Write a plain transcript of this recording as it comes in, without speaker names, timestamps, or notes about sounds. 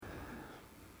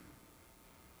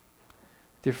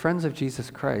Dear friends of Jesus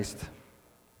Christ,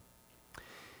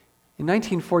 in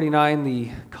 1949, the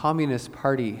Communist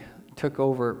Party took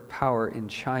over power in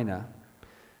China.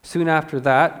 Soon after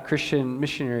that, Christian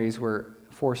missionaries were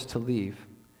forced to leave.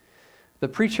 The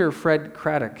preacher Fred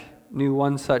Craddock knew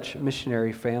one such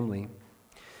missionary family.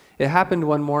 It happened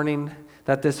one morning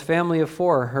that this family of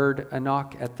 4 heard a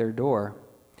knock at their door.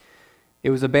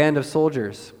 It was a band of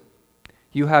soldiers.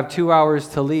 "You have 2 hours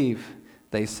to leave,"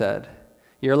 they said.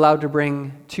 "You're allowed to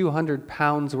bring 200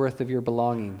 pounds worth of your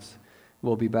belongings.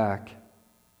 We'll be back."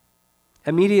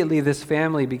 Immediately, this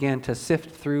family began to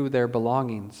sift through their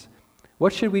belongings.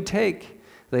 "What should we take?"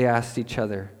 they asked each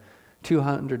other.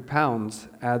 200 pounds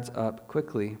adds up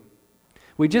quickly.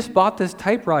 "We just bought this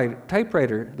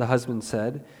typewriter," the husband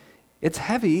said. "It's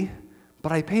heavy,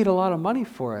 but I paid a lot of money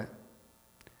for it."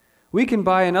 "We can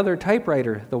buy another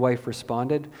typewriter," the wife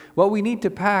responded. "What we need to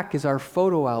pack is our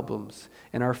photo albums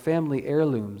and our family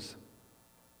heirlooms."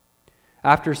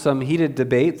 After some heated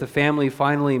debate, the family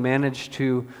finally managed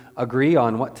to agree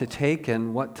on what to take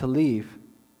and what to leave.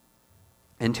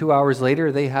 And 2 hours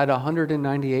later, they had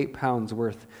 198 pounds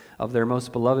worth of their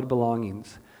most beloved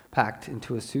belongings packed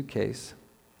into a suitcase.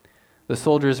 The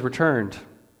soldiers returned.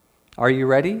 "Are you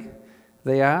ready?"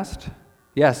 they asked.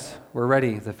 "Yes, we're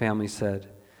ready," the family said.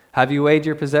 "Have you weighed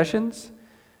your possessions?"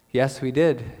 "Yes, we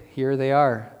did. Here they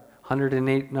are,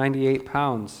 198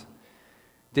 pounds.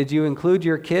 "Did you include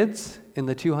your kids in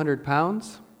the 200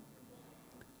 pounds?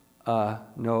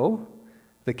 No.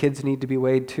 The kids need to be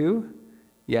weighed too?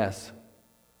 Yes."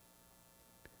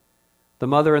 The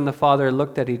mother and the father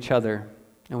looked at each other,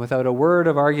 and without a word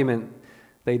of argument,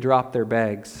 they dropped their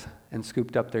bags and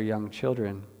scooped up their young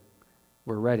children.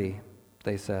 "We're ready,"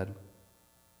 they said.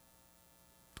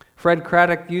 Fred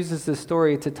Craddock uses this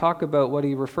story to talk about what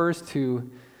he refers to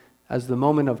as the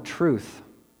moment of truth.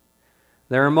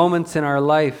 There are moments in our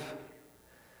life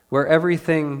where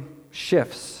everything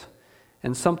shifts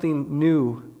and something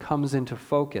new comes into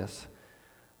focus.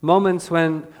 Moments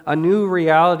when a new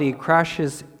reality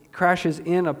crashes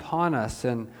in upon us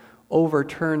and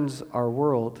overturns our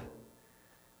world.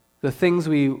 The things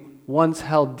we once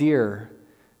held dear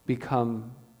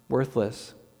become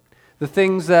worthless. The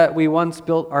things that we once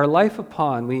built our life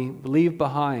upon, we leave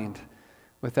behind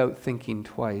without thinking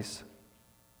twice.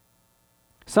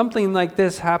 Something like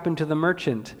this happened to the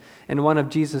merchant in one of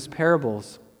Jesus'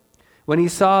 parables. When he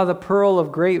saw the pearl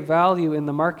of great value in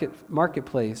the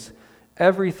marketplace,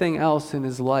 everything else in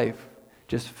his life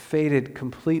just faded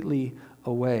completely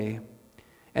away.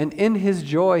 And in his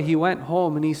joy, he went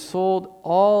home and he sold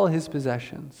all his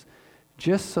possessions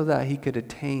just so that he could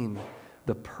attain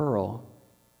the pearl.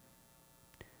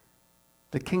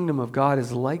 The kingdom of God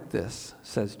is like this,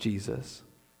 says Jesus.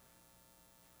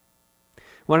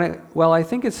 I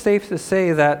think it's safe to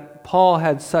say that Paul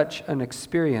had such an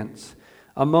experience,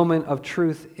 a moment of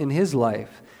truth in his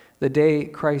life, the day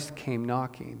Christ came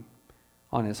knocking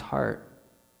on his heart.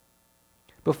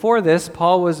 Before this,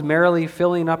 Paul was merely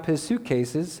filling up his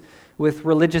suitcases with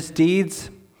religious deeds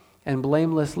and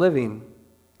blameless living.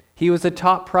 He was a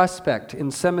top prospect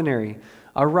in seminary,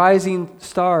 a rising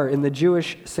star in the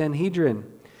Jewish Sanhedrin.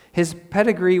 His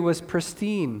pedigree was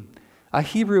pristine, a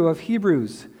Hebrew of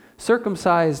Hebrews,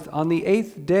 circumcised on the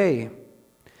 8th day.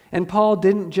 And Paul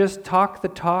didn't just talk the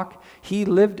talk, he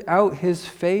lived out his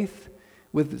faith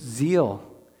with zeal.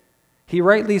 He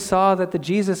rightly saw that the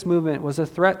Jesus movement was a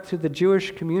threat to the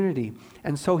Jewish community,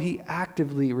 and so he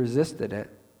actively resisted it.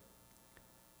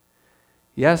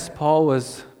 Yes, Paul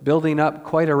was building up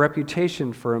quite a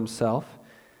reputation for himself,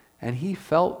 and he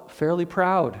felt fairly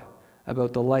proud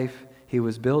about the life he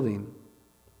was building.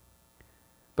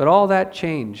 But all that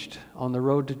changed on the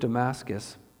road to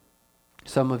Damascus.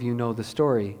 Some of you know the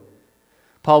story.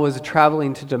 Paul was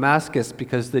traveling to Damascus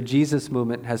because the Jesus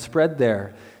movement has spread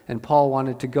there, and Paul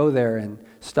wanted to go there and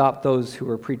stop those who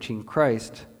were preaching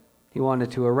Christ. He wanted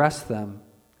to arrest them.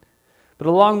 But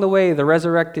along the way, the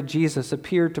resurrected Jesus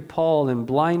appeared to Paul in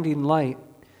blinding light.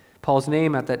 Paul's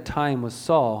name at that time was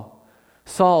Saul.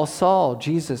 "Saul, Saul,"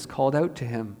 Jesus called out to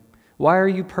him, "why are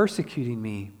you persecuting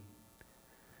me?"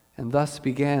 And thus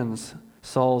begins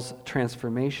Saul's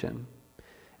transformation.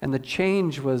 And the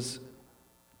change was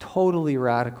totally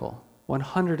radical,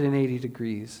 180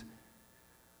 degrees.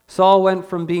 Saul went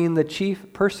from being the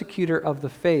chief persecutor of the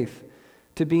faith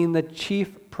to being the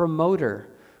chief promoter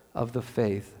of the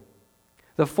faith.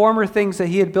 The former things that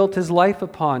he had built his life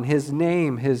upon, his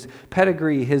name, his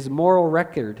pedigree, his moral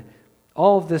record,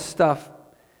 all of this stuff,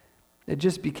 it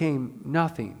just became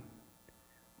nothing.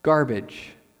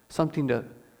 Garbage, something to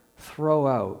throw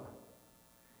out.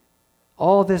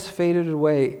 All this faded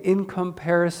away in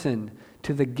comparison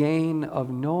to the gain of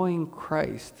knowing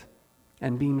Christ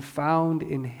and being found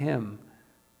in him,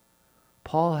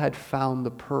 Paul had found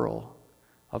the pearl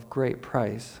of great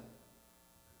price.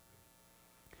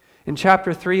 In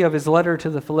chapter 3 of his letter to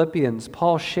the Philippians,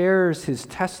 Paul shares his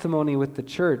testimony with the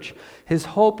church. His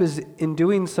hope is in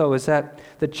doing so is that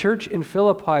the church in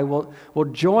Philippi will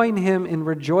join him in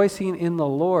rejoicing in the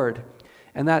Lord,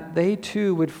 and that they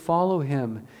too would follow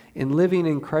him in living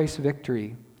in Christ's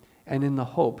victory and in the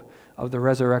hope of the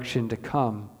resurrection to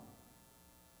come.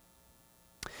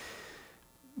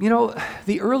 You know,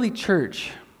 the early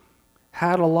church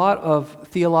had a lot of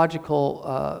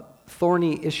theological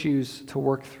thorny issues to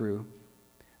work through.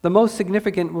 The most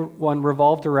significant one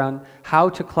revolved around how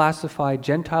to classify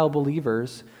Gentile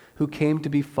believers who came to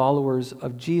be followers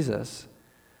of Jesus.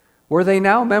 Were they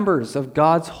now members of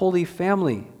God's holy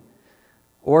family,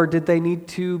 or did they need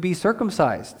to be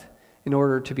circumcised in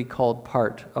order to be called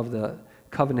part of the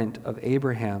covenant of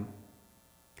Abraham?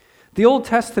 The Old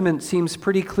Testament seems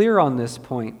pretty clear on this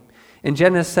point. In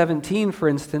Genesis 17, for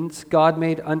instance, God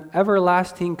made an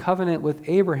everlasting covenant with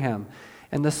Abraham,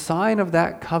 and the sign of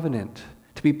that covenant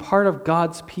to be part of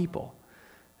God's people,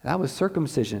 that was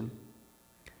circumcision.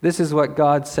 This is what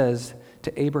God says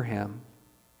to Abraham.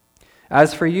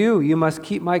 As for you, you must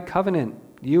keep my covenant,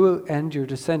 you and your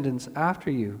descendants after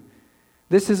you.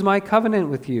 This is my covenant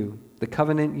with you, the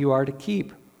covenant you are to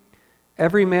keep.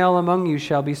 Every male among you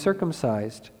shall be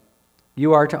circumcised.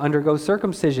 You are to undergo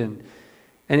circumcision,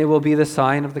 and it will be the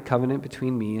sign of the covenant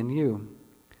between me and you.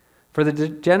 For the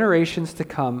generations to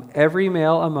come, every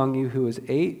male among you who is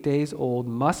 8 days old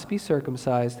must be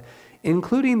circumcised,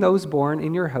 including those born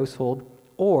in your household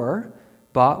or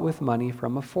bought with money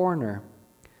from a foreigner,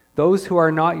 those who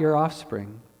are not your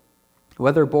offspring.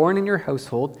 Whether born in your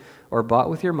household or bought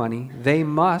with your money, they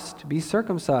must be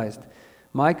circumcised.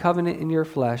 My covenant in your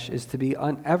flesh is to be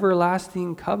an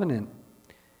everlasting covenant.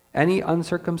 Any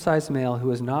uncircumcised male who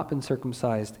has not been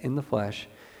circumcised in the flesh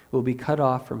will be cut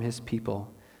off from his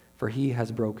people, for he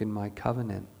has broken my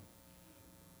covenant.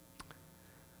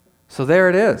 So there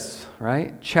it is,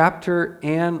 right? Chapter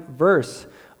and verse.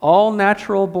 All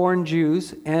natural-born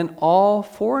Jews and all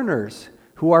foreigners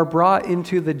who are brought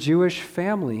into the Jewish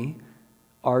family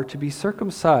are to be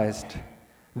circumcised.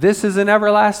 This is an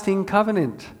everlasting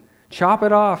covenant. Chop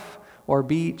it off or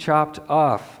be chopped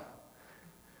off.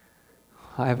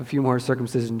 I have a few more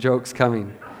circumcision jokes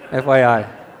coming, FYI.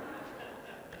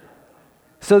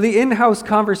 So the in-house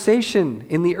conversation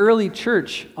in the early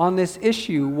church on this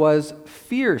issue was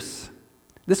fierce.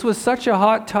 This was such a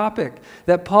hot topic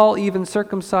that Paul even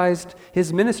circumcised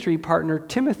his ministry partner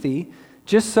Timothy,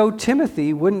 just so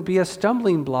Timothy wouldn't be a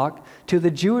stumbling block to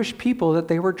the Jewish people that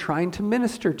they were trying to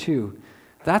minister to.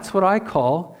 That's what I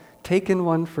call taking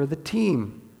one for the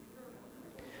team.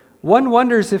 One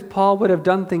wonders if Paul would have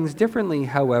done things differently,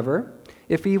 however,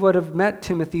 if he would have met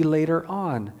Timothy later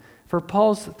on, for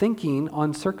Paul's thinking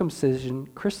on circumcision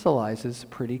crystallizes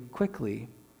pretty quickly.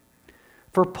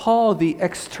 For Paul, the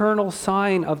external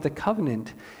sign of the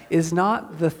covenant is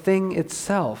not the thing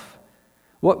itself.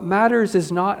 What matters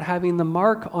is not having the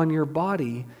mark on your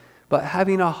body, but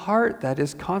having a heart that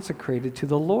is consecrated to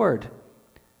the Lord.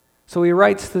 So he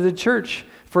writes to the church,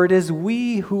 for it is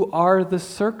we who are the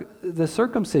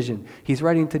circumcision. He's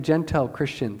writing to Gentile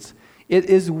Christians. It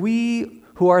is we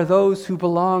who are those who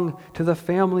belong to the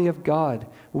family of God.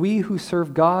 We who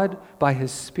serve God by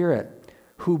his Spirit,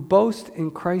 who boast in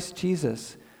Christ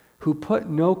Jesus, who put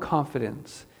no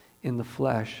confidence in the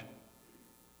flesh.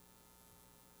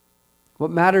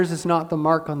 What matters is not the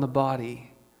mark on the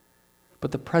body,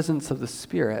 but the presence of the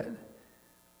Spirit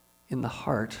in the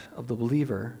heart of the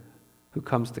believer who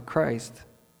comes to Christ.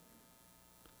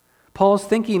 Paul's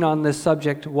thinking on this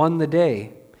subject won the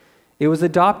day. It was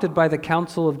adopted by the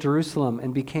Council of Jerusalem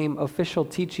and became official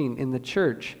teaching in the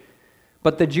church.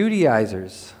 But the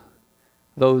Judaizers,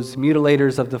 those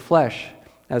mutilators of the flesh,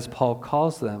 as Paul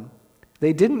calls them,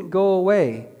 they didn't go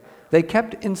away. They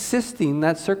kept insisting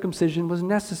that circumcision was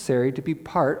necessary to be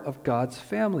part of God's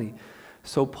family.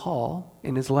 So Paul,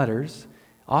 in his letters,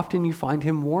 often you find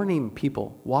him warning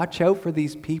people, watch out for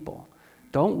these people.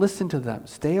 Don't listen to them.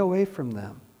 Stay away from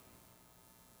them.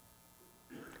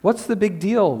 What's the big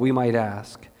deal, we might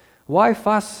ask? Why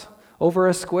fuss over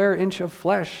a square inch of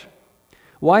flesh?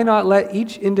 Why not let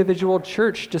each individual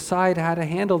church decide how to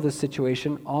handle this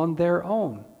situation on their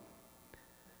own?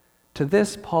 To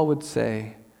this, Paul would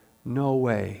say, no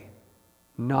way,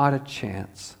 not a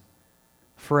chance.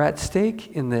 For at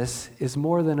stake in this is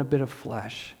more than a bit of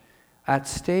flesh. At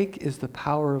stake is the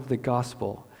power of the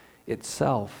gospel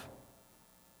itself.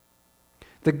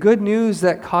 The good news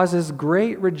that causes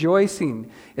great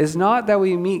rejoicing is not that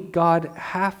we meet God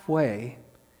halfway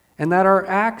and that our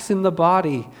acts in the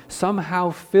body somehow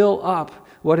fill up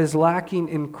what is lacking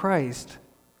in Christ.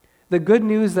 The good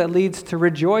news that leads to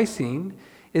rejoicing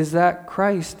is that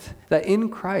in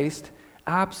Christ,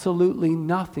 absolutely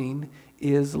nothing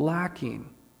is lacking.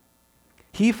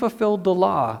 He fulfilled the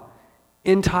law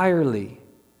entirely.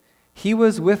 He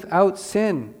was without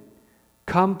sin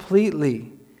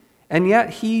completely. And yet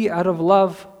he, out of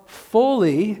love,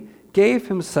 fully gave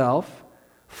himself,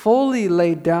 fully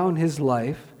laid down his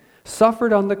life,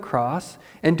 suffered on the cross,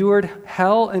 endured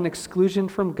hell and exclusion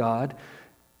from God,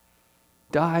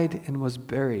 died and was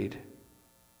buried,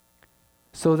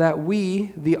 so that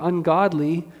we, the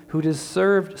ungodly, who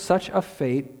deserved such a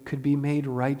fate, could be made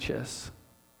righteous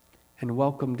and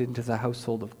welcomed into the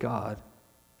household of God.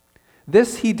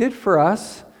 This he did for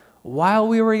us while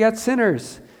we were yet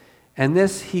sinners, and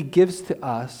this he gives to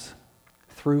us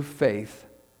through faith,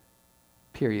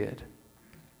 period.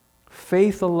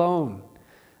 Faith alone,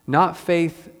 not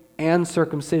faith and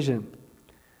circumcision.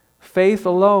 Faith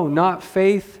alone, not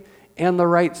faith and the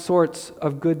right sorts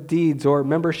of good deeds or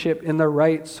membership in the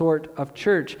right sort of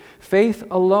church. Faith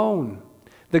alone.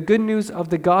 The good news of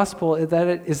the gospel is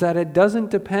that it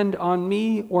doesn't depend on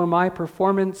me or my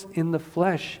performance in the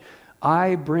flesh.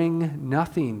 I bring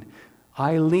nothing.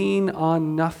 I lean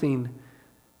on nothing.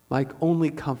 My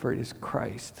only comfort is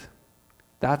Christ.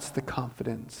 That's the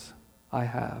confidence I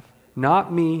have.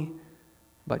 Not me,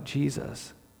 but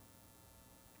Jesus.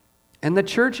 And the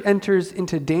church enters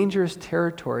into dangerous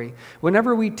territory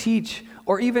whenever we teach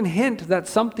or even hint that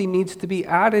something needs to be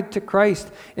added to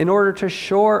Christ in order to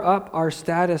shore up our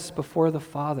status before the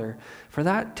Father. For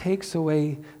that takes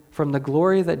away from the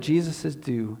glory that Jesus is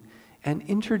due and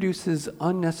introduces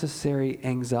unnecessary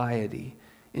anxiety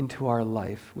into our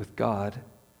life with God.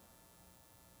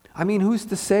 I mean, who's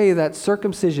to say that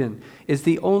circumcision is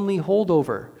the only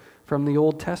holdover from the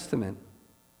Old Testament?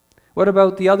 What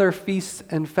about the other feasts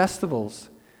and festivals?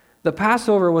 The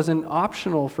Passover wasn't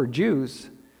optional for Jews.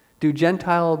 Do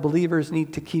Gentile believers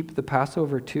need to keep the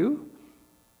Passover too?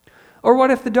 Or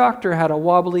what if the doctor had a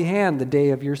wobbly hand the day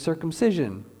of your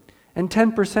circumcision and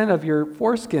 10% of your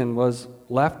foreskin was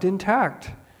left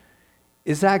intact?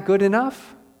 Is that good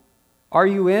enough? Are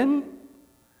you in?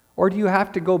 Or do you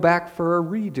have to go back for a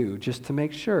redo just to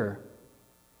make sure?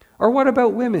 Or what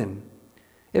about women?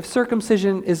 If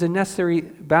circumcision is a necessary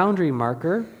boundary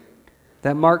marker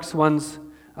that marks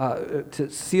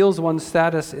seals one's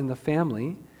status in the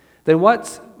family, then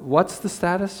what's the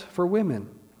status for women?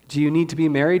 Do you need to be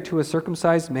married to a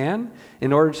circumcised man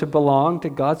in order to belong to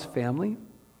God's family?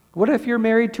 What if you're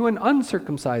married to an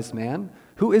uncircumcised man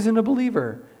who isn't a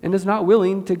believer and is not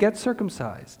willing to get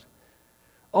circumcised?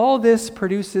 All this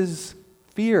produces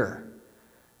fear,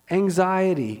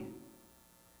 anxiety,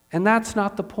 and that's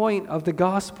not the point of the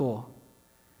gospel.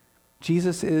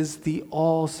 Jesus is the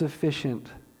all-sufficient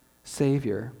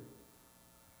Savior.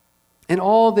 And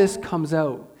all this comes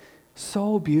out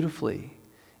so beautifully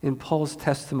in Paul's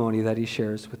testimony that he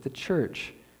shares with the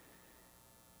church.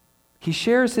 He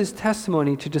shares his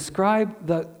testimony to describe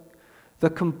the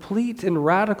complete and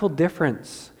radical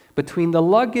difference between the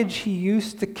luggage he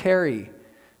used to carry,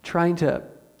 trying to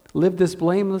live this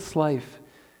blameless life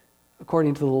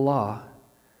according to the law,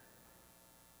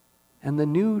 and the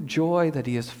new joy that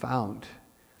he has found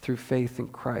through faith in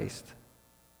Christ.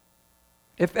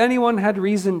 If anyone had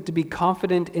reason to be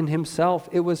confident in himself,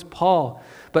 it was Paul.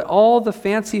 But all the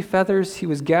fancy feathers he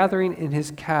was gathering in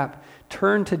his cap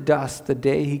turned to dust the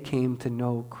day he came to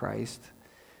know Christ.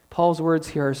 Paul's words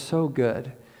here are so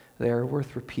good, they are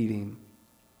worth repeating.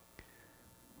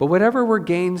 But whatever were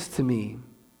gains to me,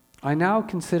 I now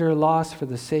consider loss for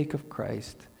the sake of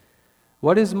Christ.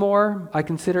 What is more, I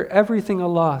consider everything a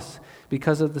loss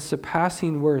because of the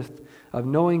surpassing worth of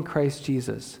knowing Christ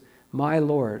Jesus, my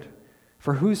Lord,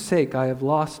 for whose sake I have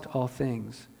lost all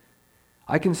things.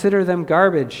 I consider them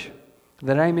garbage,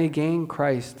 that I may gain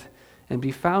Christ and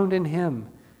be found in him,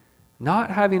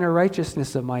 not having a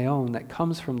righteousness of my own that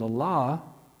comes from the law,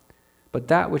 but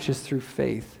that which is through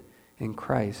faith in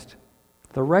Christ,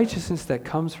 the righteousness that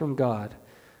comes from God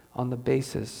on the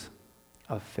basis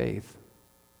of faith.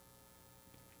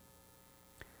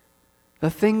 The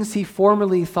things he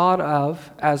formerly thought of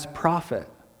as profit,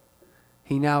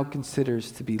 he now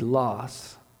considers to be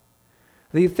loss.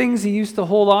 The things he used to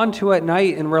hold on to at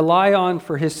night and rely on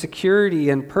for his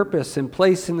security and purpose and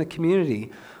place in the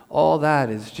community, all that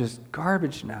is just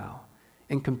garbage now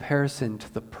in comparison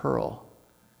to the pearl,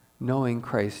 knowing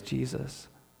Christ Jesus.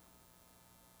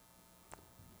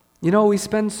 You know, we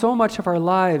spend so much of our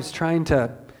lives trying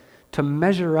to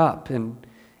measure up and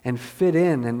and fit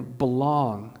in and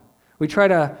belong. We try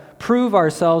to prove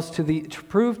ourselves to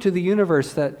prove to the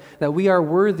universe that we are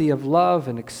worthy of love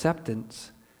and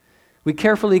acceptance. We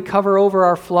carefully cover over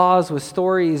our flaws with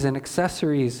stories and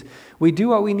accessories. We do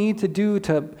what we need to do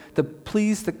to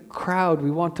please the crowd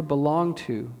we want to belong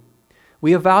to.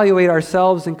 We evaluate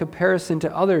ourselves in comparison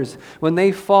to others. When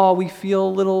they fall, we feel a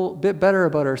little bit better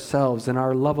about ourselves and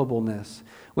our lovableness.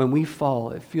 When we fall,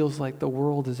 it feels like the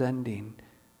world is ending.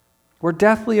 We're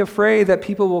deathly afraid that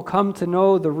people will come to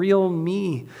know the real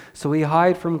me, so we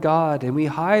hide from God, and we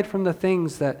hide from the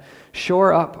things that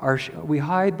we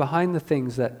hide behind the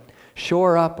things that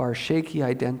shore up our shaky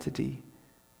identity.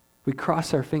 We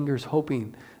cross our fingers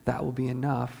hoping that will be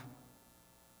enough.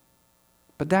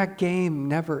 But that game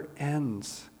never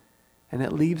ends, and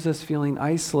it leaves us feeling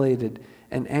isolated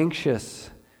and anxious.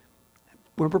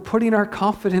 When we're putting our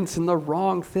confidence in the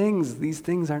wrong things, these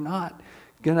things are not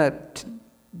going to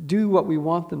do what we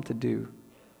want them to do.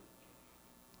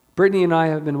 Brittany and I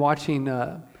have been watching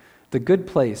The Good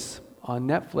Place on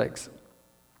Netflix.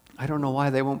 I don't know why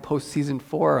they won't post season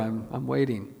 4. I'm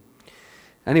waiting.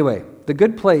 Anyway, The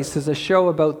Good Place is a show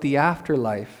about the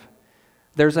afterlife.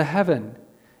 There's a heaven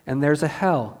and there's a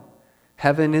hell.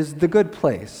 Heaven is the good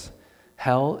place.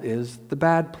 Hell is the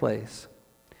bad place.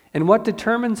 And what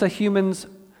determines a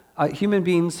human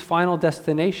being's final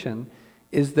destination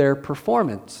is their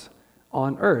performance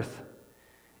on earth.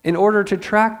 In order to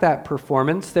track that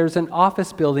performance, there's an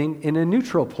office building in a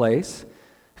neutral place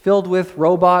filled with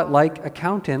robot-like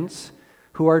accountants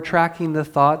who are tracking the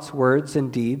thoughts, words,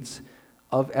 and deeds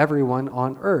of everyone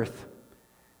on earth.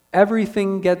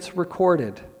 Everything gets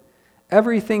recorded.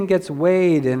 Everything gets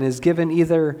weighed and is given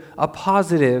either a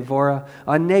positive or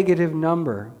a negative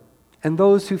number. And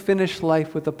those who finish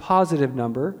life with a positive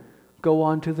number go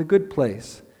on to the good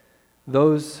place.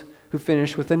 Those who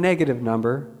finish with a negative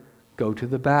number go to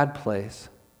the bad place.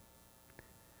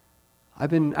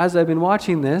 As I've been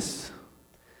watching this,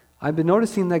 I've been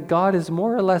noticing that God is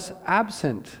more or less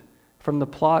absent from the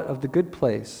plot of the good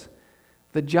place.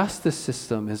 The justice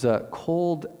system is a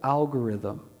cold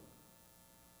algorithm.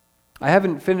 I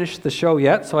haven't finished the show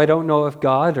yet, so I don't know if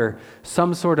God or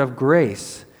some sort of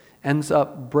grace ends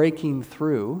up breaking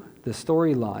through the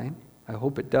storyline. I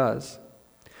hope it does.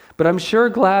 But I'm sure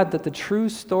glad that the true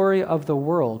story of the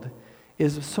world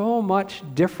is so much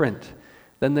different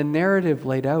than the narrative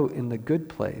laid out in The Good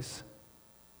Place.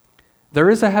 There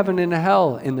is a heaven and a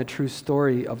hell in the true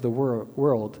story of the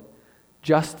world.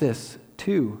 Justice,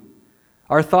 too.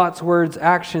 Our thoughts, words,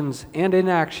 actions, and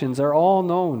inactions are all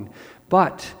known.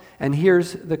 But, and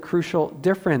here's the crucial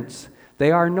difference,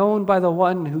 they are known by the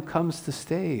one who comes to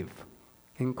save,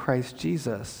 in Christ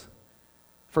Jesus.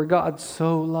 For God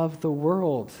so loved the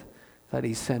world that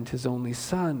he sent his only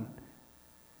Son.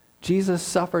 Jesus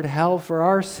suffered hell for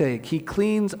our sake. He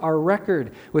cleans our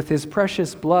record with his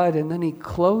precious blood, and then he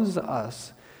clothes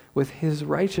us with his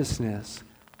righteousness.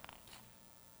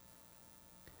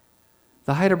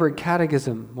 The Heidelberg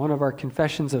Catechism, one of our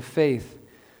confessions of faith,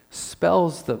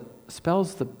 spells the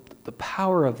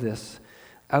power of this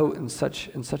out in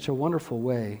such a wonderful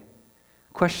way.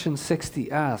 Question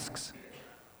 60 asks,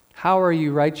 how are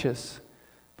you righteous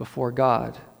before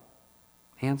God?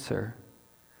 Answer,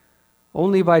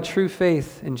 only by true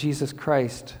faith in Jesus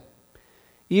Christ.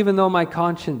 Even though my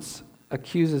conscience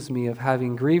accuses me of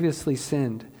having grievously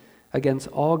sinned against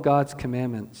all God's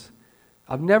commandments,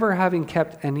 of never having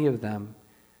kept any of them,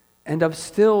 and of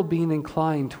still being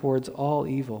inclined towards all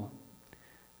evil.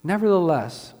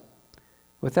 Nevertheless,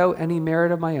 without any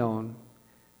merit of my own,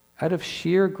 out of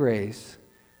sheer grace,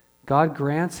 God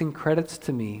grants and credits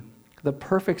to me the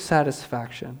perfect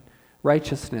satisfaction,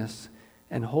 righteousness,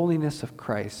 and holiness of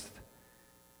Christ,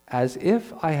 as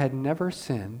if I had never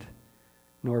sinned,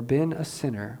 nor been a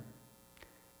sinner,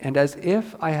 and as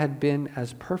if I had been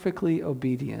as perfectly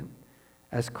obedient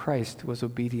as Christ was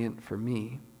obedient for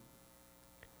me.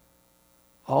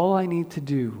 All I need to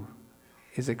do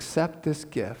is accept this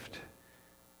gift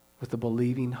with a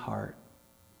believing heart.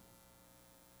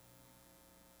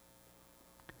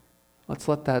 Let's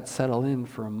let that settle in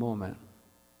for a moment.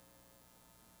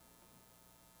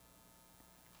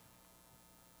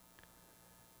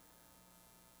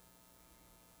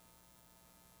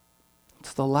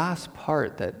 It's the last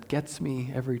part that gets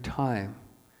me every time.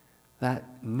 That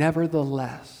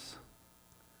nevertheless,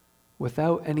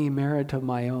 without any merit of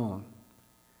my own,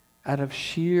 out of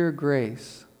sheer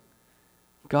grace,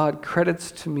 God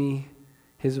credits to me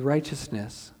his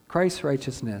righteousness, Christ's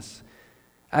righteousness,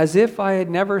 as if I had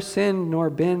never sinned nor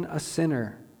been a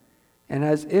sinner, and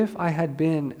as if I had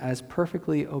been as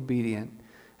perfectly obedient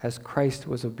as Christ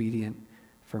was obedient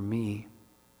for me.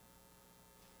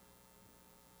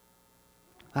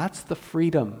 That's the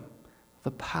freedom,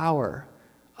 the power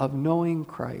of knowing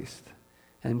Christ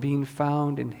and being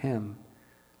found in Him,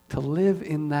 to live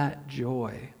in that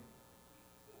joy.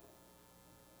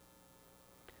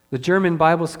 The German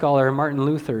Bible scholar Martin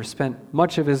Luther spent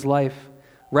much of his life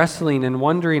wrestling and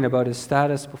wondering about his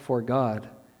status before God.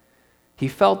 He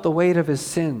felt the weight of his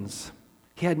sins.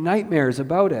 He had nightmares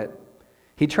about it.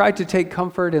 He tried to take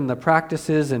comfort in the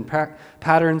practices and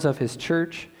patterns of his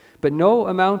church, but no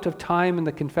amount of time in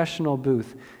the confessional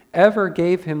booth ever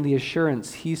gave him the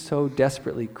assurance he so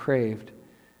desperately craved.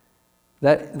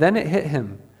 Then it hit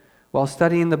him while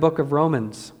studying the book of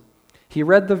Romans. He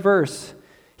read the verse,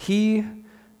 He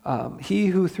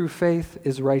who through faith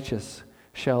is righteous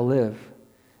shall live.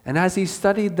 And as he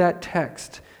studied that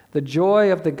text, the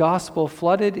joy of the gospel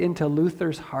flooded into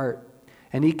Luther's heart,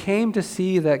 and he came to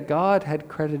see that God had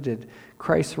credited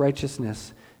Christ's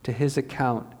righteousness to his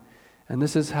account. And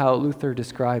this is how Luther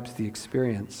describes the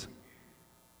experience.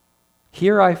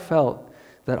 Here I felt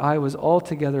that I was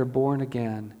altogether born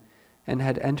again and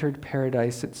had entered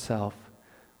paradise itself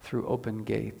through open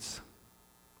gates.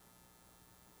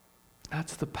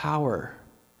 That's the power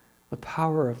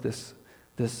of this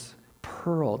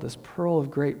pearl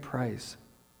of great price.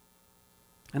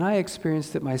 And I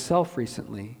experienced it myself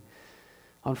recently.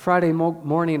 On Friday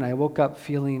morning, I woke up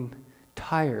feeling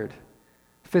tired,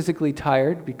 physically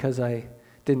tired because I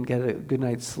didn't get a good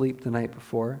night's sleep the night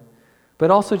before,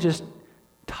 but also just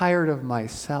tired of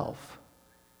myself.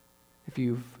 If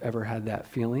you've ever had that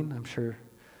feeling, I'm sure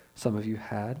some of you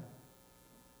had.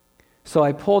 So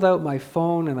I pulled out my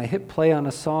phone and I hit play on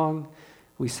a song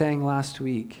we sang last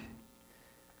week.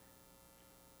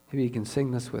 Maybe you can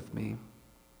sing this with me.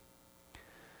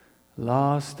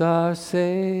 Lost are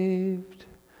saved,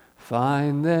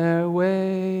 find their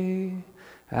way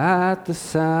at the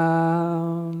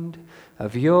sound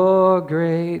of your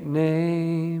great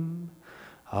name.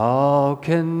 All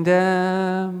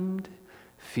condemned,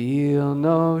 feel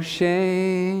no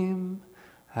shame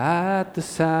at the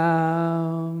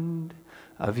sound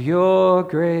of your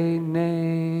great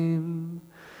name.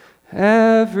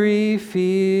 Every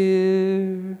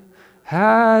fear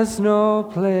has no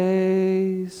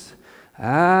place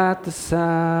at the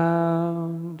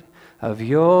sound of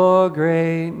your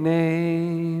great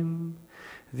name.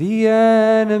 The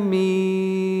enemy,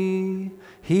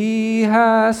 he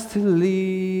has to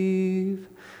leave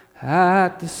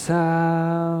at the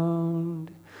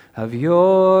sound of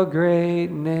your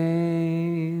great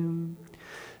name.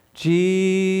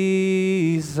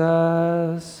 Jesus,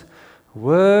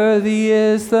 worthy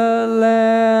is the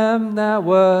Lamb that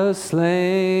was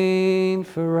slain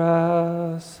for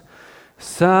us.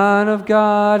 Son of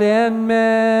God and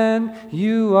man,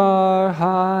 you are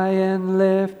high and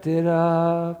lifted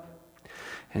up,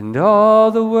 and all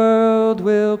the world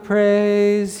will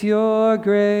praise your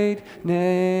great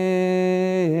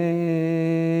name.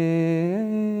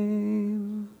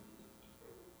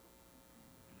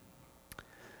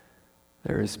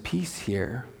 There is peace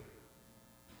here.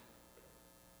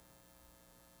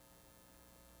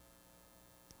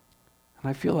 And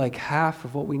I feel like half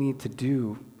of what we need to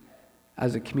do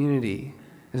as a community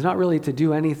is not really to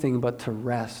do anything but to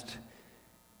rest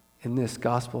in this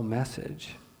gospel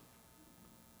message,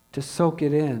 to soak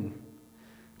it in,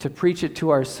 to preach it to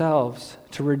ourselves,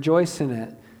 to rejoice in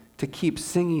it, to keep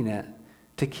singing it,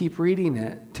 to keep reading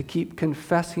it, to keep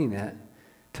confessing it,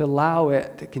 to allow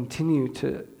it to continue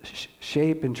to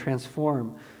shape and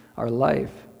transform our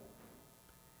life,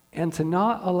 and to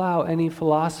not allow any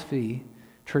philosophy,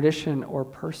 tradition, or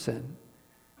person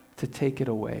to take it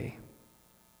away.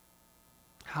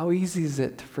 How easy is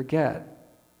it to forget?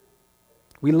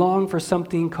 We long for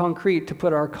something concrete to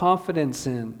put our confidence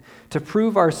in, to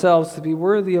prove ourselves to be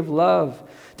worthy of love,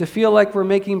 to feel like we're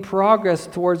making progress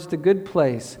towards the good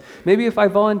place. Maybe if I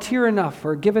volunteer enough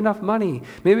or give enough money,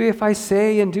 maybe if I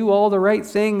say and do all the right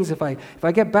things, if I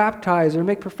get baptized or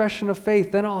make profession of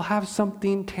faith, then I'll have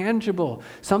something tangible,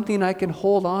 something I can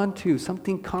hold on to,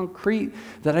 something concrete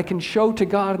that I can show to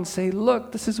God and say,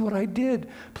 look, this is what I did.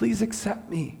 Please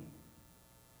accept me.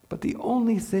 But the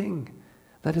only thing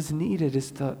that is needed is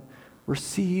to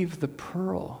receive the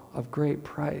pearl of great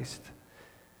price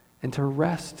and to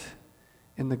rest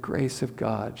in the grace of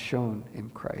God shown in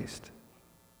Christ.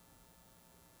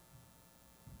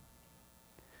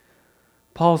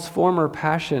 Paul's former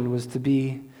passion was to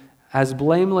be as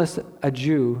blameless a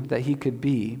Jew that he could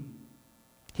be.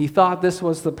 He thought this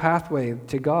was the pathway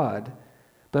to God,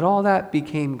 but all that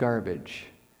became garbage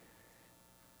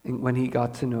when he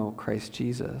got to know Christ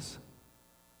Jesus.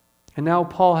 And now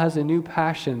Paul has a new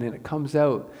passion, and it comes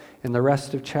out in the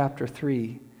rest of chapter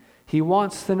 3. He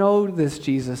wants to know this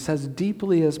Jesus as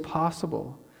deeply as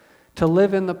possible, to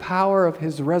live in the power of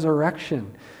his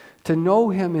resurrection, to know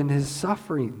him in his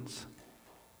sufferings.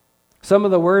 Some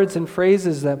of the words and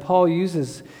phrases that Paul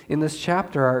uses in this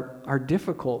chapter are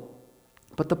difficult,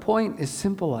 but the point is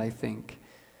simple, I think.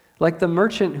 Like the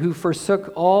merchant who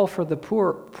forsook all for the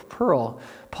pearl,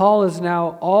 Paul is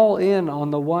now all in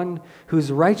on the one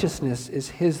whose righteousness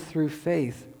is his through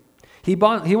faith. He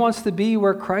wants to be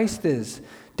where Christ is,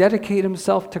 dedicate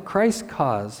himself to Christ's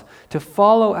cause, to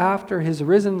follow after his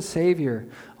risen Savior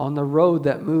on the road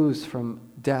that moves from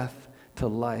death to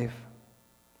life.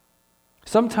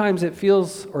 Sometimes it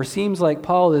feels or seems like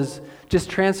Paul is just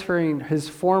transferring his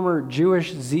former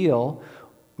Jewish zeal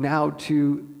now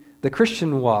to the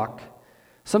Christian walk.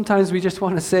 Sometimes we just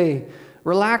want to say,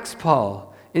 relax,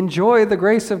 Paul. Enjoy the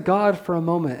grace of God for a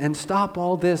moment and stop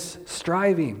all this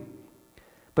striving.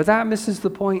 But that misses the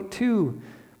point too.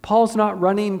 Paul's not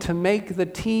running to make the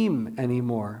team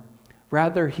anymore.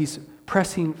 Rather, he's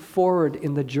pressing forward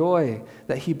in the joy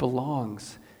that he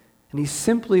belongs. And he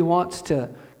simply wants to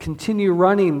continue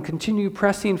running, continue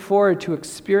pressing forward to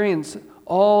experience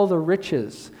all the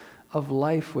riches of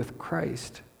life with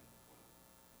Christ.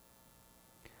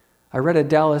 I read a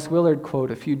Dallas Willard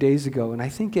quote a few days ago, and I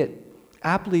think it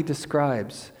aptly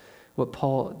describes what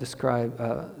Paul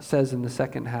says in the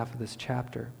second half of this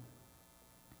chapter.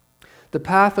 The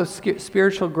path of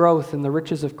spiritual growth in the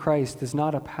riches of Christ is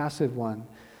not a passive one.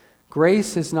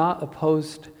 Grace is not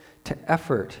opposed to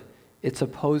effort. It's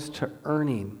opposed to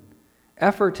earning.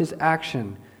 Effort is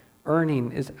action.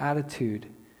 Earning is attitude.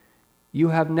 You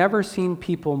have never seen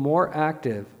people more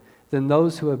active than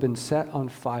those who have been set on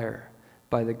fire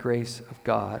by the grace of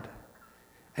God.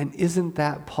 And isn't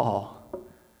that Paul?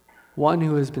 One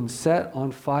who has been set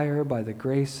on fire by the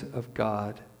grace of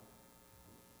God.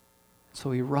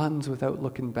 So he runs without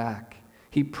looking back.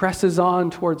 He presses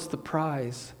on towards the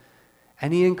prize.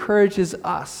 And he encourages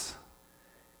us,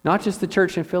 not just the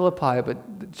church in Philippi,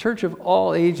 but the church of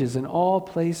all ages and all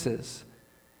places,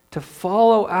 to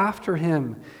follow after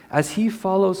him as he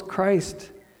follows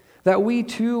Christ, that we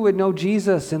too would know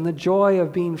Jesus and the joy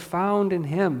of being found in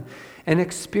him and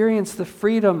experience the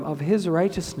freedom of his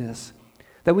righteousness,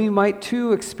 that we might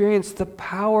too experience the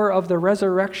power of the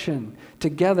resurrection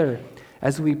together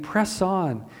as we press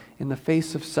on in the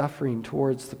face of suffering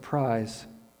towards the prize.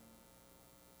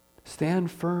 Stand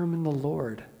firm in the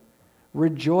Lord.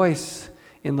 Rejoice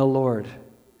in the Lord.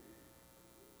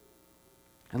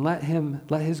 And let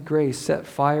his grace set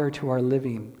fire to our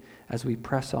living as we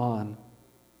press on.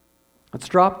 Let's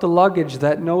drop the luggage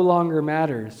that no longer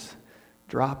matters.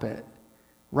 Drop it.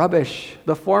 Rubbish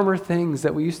the former things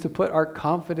that we used to put our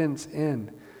confidence in.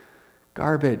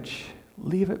 Garbage.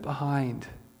 Leave it behind.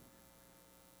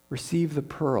 Receive the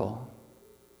pearl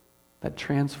that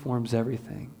transforms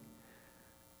everything.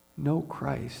 Know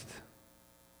Christ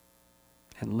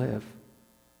and live.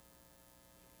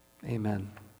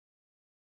 Amen.